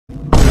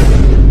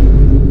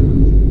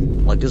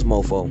this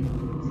mofo.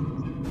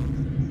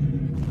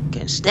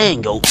 Can't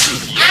stand go.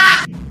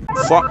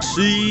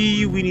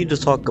 Foxy, we need to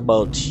talk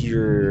about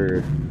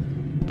your.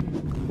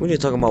 We need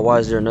to talk about why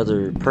is there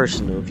another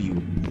person of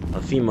you,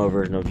 a female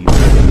version of you.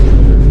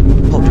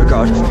 Oh dear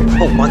God!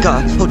 Oh my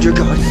God! Oh dear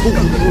God!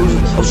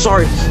 Oh, I'm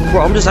sorry,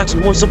 bro. I'm just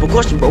asking one simple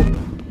question, bro.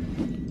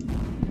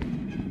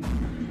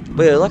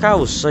 But yeah, like I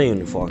was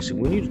saying, Foxy,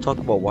 we need to talk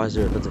about why is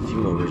there another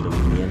female version of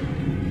you, man.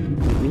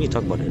 We need to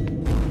talk about it.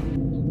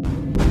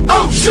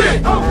 Oh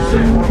shit! Oh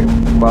shit!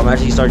 Bro, I'm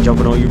actually started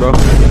jumping on you, bro.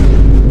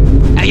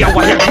 Hey, yo,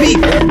 why that me?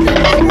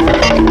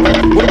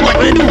 What the black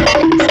man do?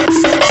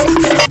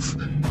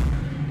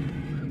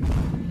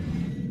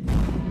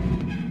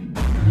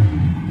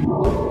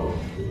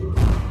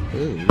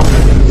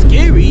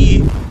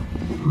 Scary.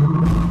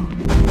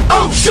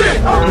 Oh shit!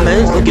 Oh man,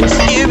 it's looking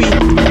scary.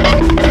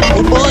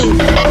 Oh boy.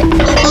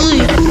 Oh boy.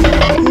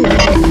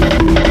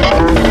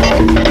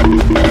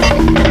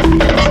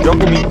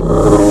 Jump on me.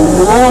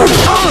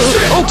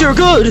 Oh dear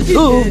God.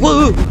 Oh,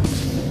 whoa.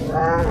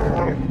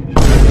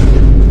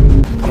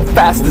 I'm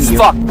fast as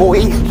fuck,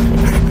 boy.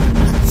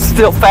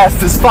 Still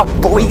fast as fuck,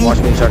 boy. Watch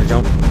me try to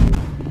jump.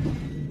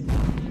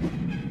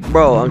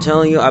 Bro, I'm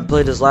telling you, I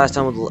played this last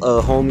time with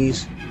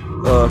homies.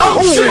 Oh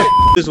shit!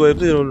 This way,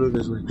 please don't look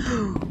this way.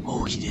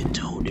 Oh, he didn't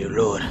tell, dear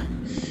Lord.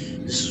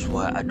 This is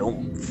why I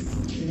don't.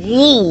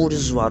 Ooh, this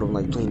is why I don't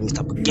like playing these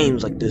type of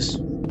games like this.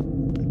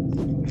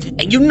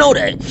 And you know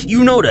that.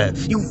 You know that.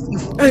 You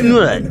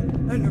know that.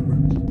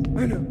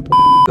 I know.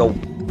 Go,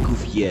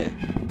 goofy, yeah.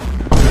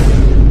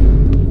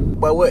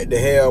 But what the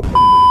hell?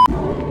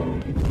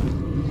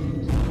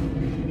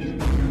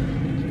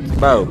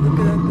 Bro,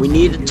 we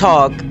need to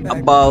talk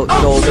about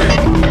those.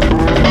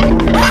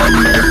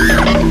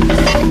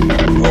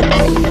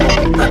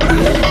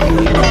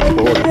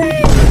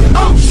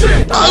 Oh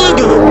shit!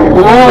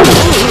 Oh,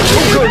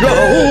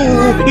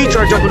 he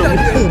tried jumping on me.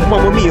 Oh,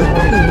 mamma mia. Oh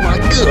my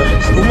God.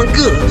 Oh my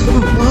God.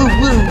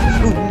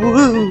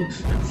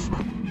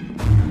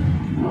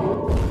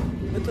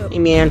 Hey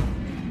man,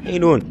 how you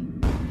doing?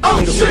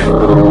 Oh shit!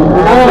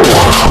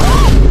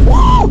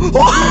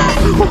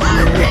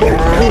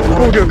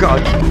 Oh dear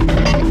God.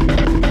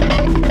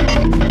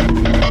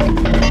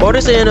 Bro,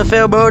 this is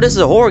NFL, bro. This is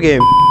a horror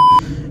game.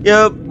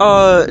 Yep,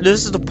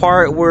 this is the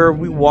part where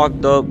we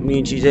walked up, me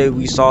and TJ,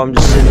 we saw him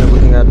just sitting there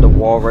looking at the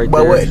wall right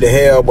there. But what the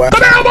hell, boy?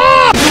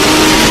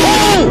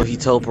 Oh, he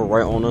teleported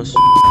right on us.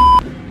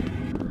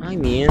 Hi,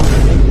 man.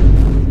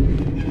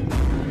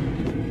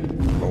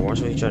 Bro, why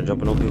should he try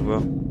jumping on people,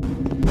 bro?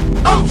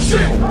 Oh shit!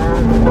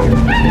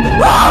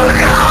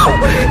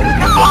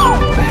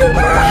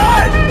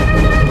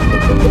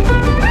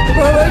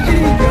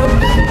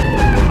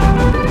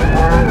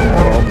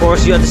 Oh, of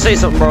course, you had to say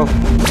something, bro.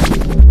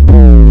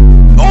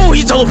 Oh,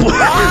 he teleported!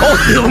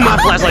 Oh, my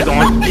flashlight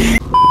on.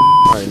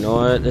 Alright, you know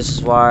what? This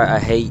is why I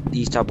hate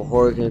these type of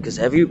horror games, because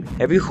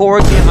every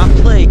horror game I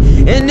play,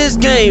 in this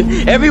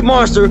game, every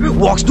monster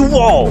walks through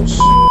walls.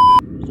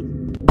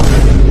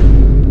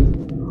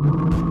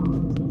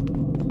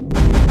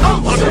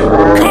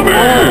 Come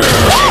here!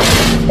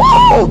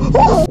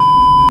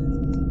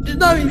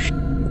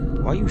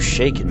 Why are you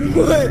shaking?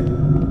 What?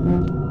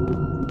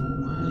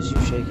 Why is you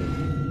shaking?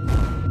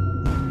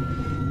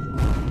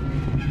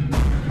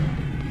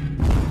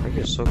 I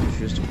get so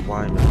confused with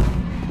why now.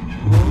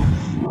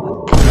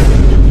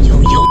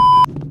 Yo.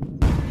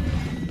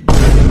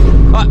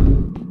 What?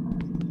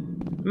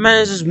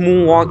 Man just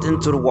moonwalked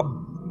into the wall.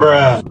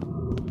 Bruh.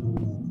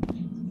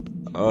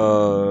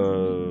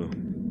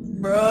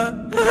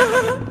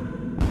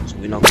 So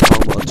we're not gonna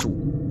talk about two.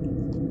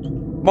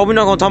 But we're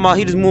not gonna talk about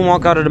he just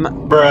moonwalked out of the map.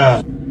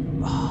 Bruh.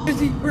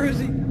 Where is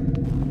he?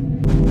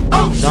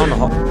 Oh Down the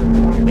hall.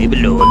 Baby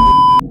Lord.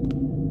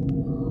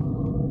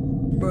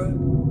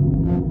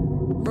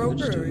 Bro,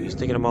 He's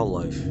thinking about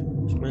life.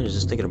 This man is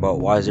just thinking about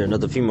why is there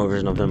another female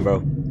version of him, bro.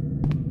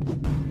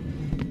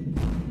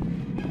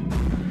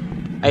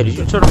 Hey, did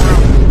you turn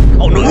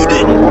around? Oh no, you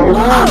didn't!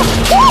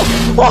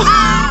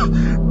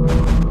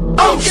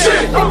 Oh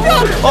shit!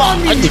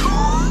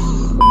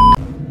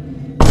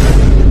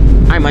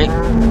 Hi, mate.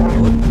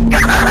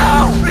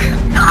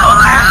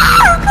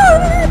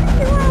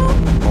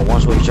 Oh,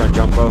 watch where you trying to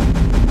jump, bro.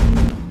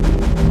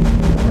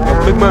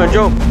 Yo, big man,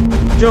 jump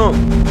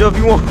if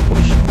you want.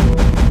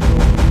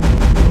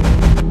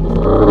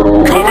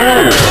 Come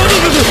here!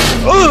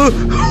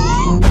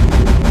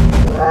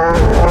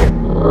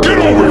 Get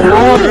over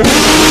here!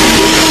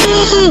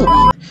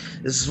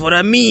 This is what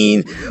I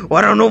mean.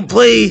 Why don't I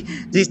play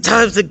these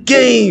types of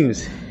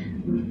games?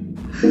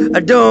 I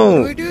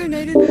don't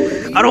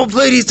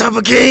play these type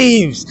of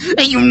games,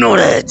 and you know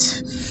that.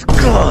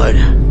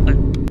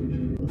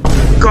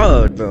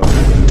 God, bro.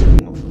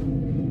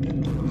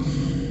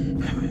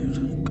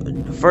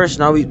 First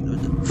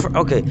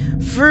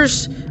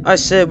I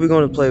said we're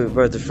gonna play with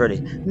Birth of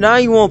Freddy. Now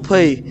you won't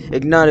play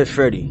Ignited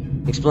Freddy.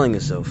 Explain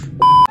yourself.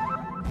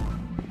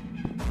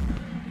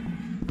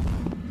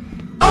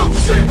 Oh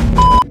shit!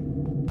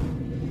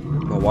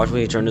 Oh, watch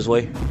when you turn this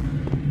way.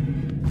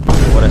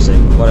 What I say,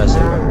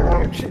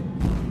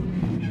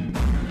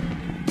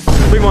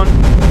 bro? Big one.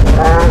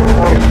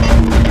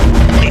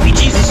 Baby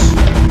Jesus.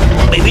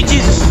 Oh, baby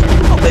Jesus.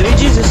 Oh, baby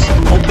Jesus.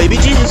 Oh, baby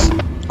Jesus.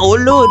 Oh,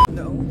 Lord.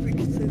 No, we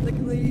can say like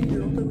a lady,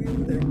 you're all the way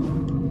over there.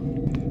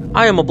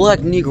 I am a black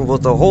Negro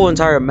with a whole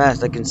entire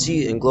mask that can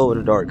see and glow in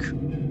the dark.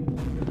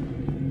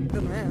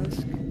 The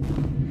mask.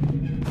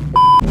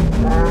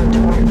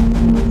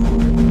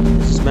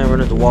 Is this man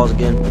running the walls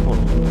again? Hold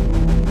on.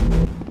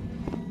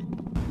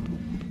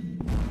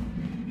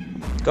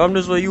 Come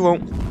this way, you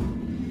won't.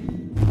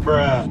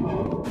 Bruh.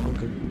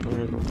 Okay, come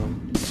here, no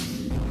problem.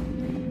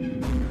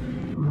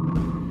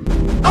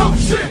 Oh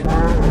shit!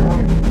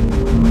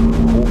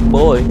 Oh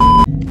boy.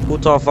 Who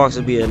taught Foxy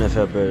to be an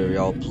NFL player,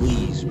 y'all?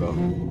 Please, bro.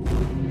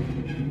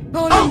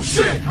 Oh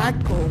shit!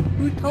 Tackle.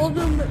 Who told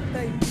him that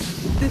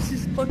this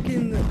is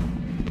fucking?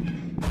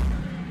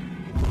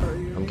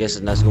 I'm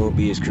guessing that's going to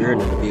be his career,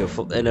 and to be a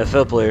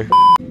NFL player.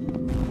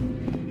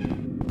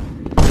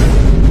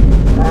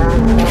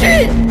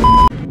 Shit!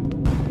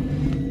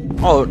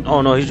 Oh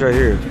no, he's right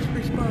here. Just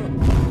respawn.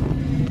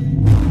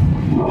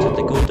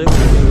 Something cool thing.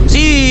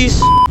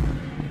 Seize!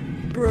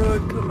 Bro,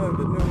 come out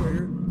of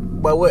nowhere.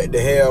 But what the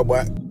hell,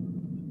 boy?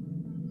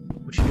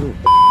 What you doing?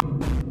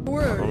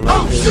 Where?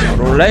 I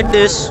don't like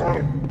this.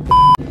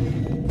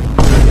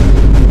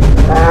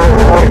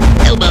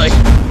 Oh boy.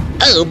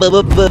 Oh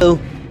boo.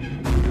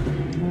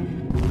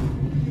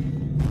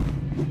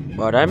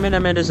 Bro, that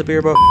man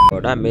disappeared, bro.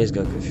 Bro, that maze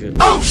got confused.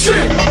 Oh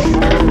shit!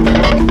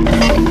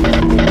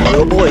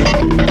 Oh boy.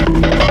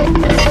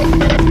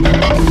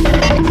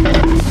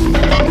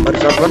 But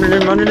start running.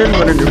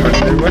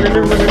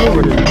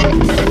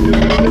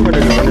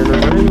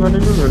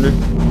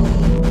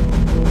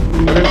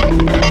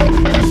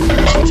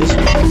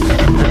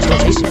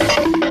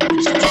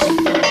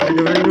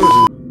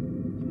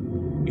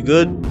 You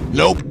good?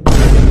 Nope.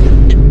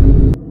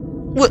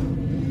 What?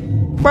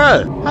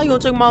 Bruh, how you gonna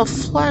take my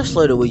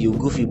flashlight away, you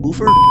goofy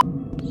boofer?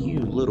 You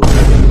little.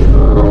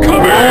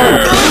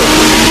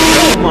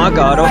 Oh my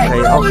god, okay,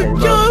 bro.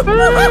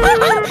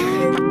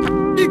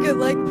 You could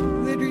like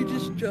literally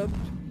just jumped.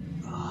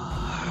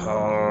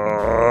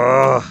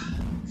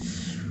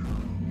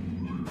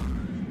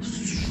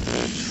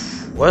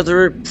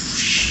 Withered.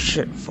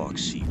 Shit,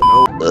 Foxy,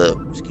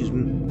 bro. Excuse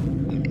me.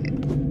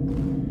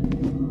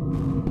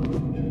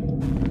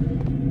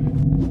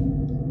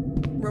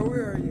 Bro,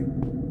 where are you?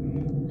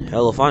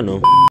 Hell if I know.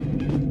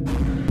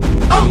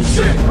 Oh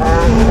shit!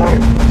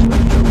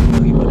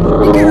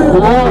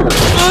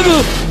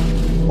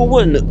 Oh,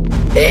 what in the?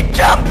 He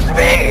jumps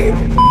me!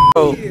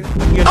 Oh,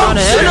 you're not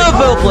an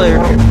NFL player.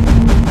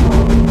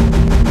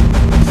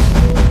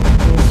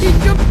 He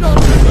jumped on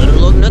me! Better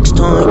look next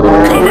time.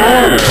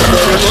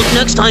 Better look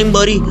next time,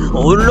 buddy.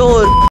 Oh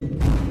lord.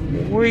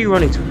 Where are you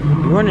running to?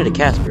 You're running to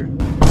Casper.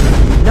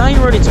 Now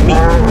you're running to me.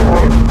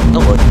 Oh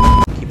look.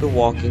 Keep it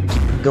walking.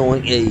 Keep it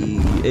going. Hey.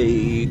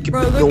 Keep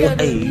Bro, it look going.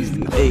 at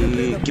him. Hey.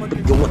 He's Keep fucking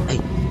it going. Hey.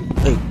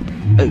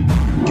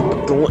 Keep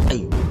it going.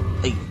 Hey.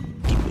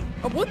 Keep it.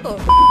 Oh, what the?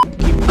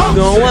 Keep it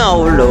going.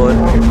 Oh lord.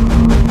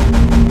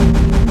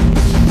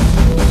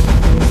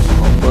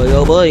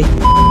 Oh boy. You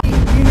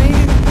made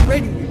it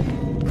ready.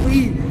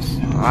 Please.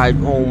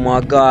 Oh my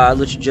god, I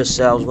literally just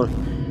said I was gonna.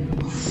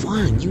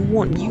 Fine, you. Oh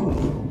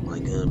my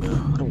god, bro.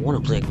 I don't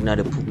wanna play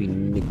Ignited Poopy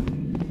nigga.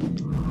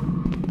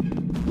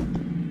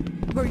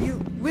 Bro,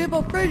 what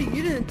about Freddy?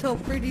 You didn't tell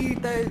Freddy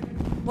that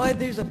why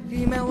there's a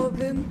female of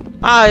him?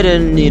 I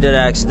didn't need to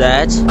ask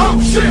that. Oh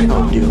shit!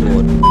 Oh dear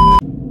lord.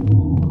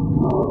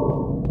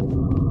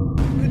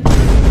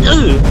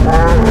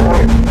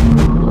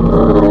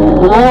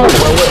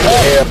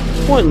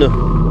 What in the?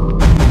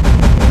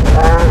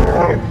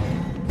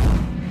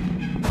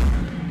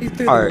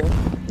 Alright,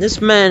 this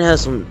man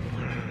has some.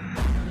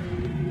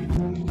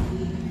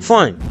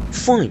 Fine.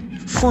 You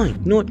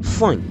know what?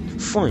 Fine.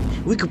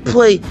 We could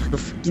play the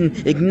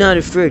fucking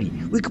Ignited Freddy.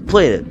 We could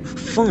play that.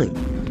 Fine.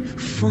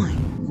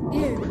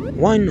 Yeah.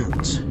 Why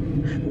not?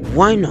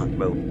 Why not,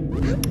 bro?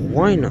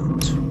 Why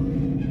not?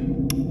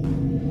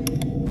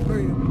 Where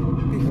are you?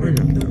 Why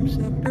not?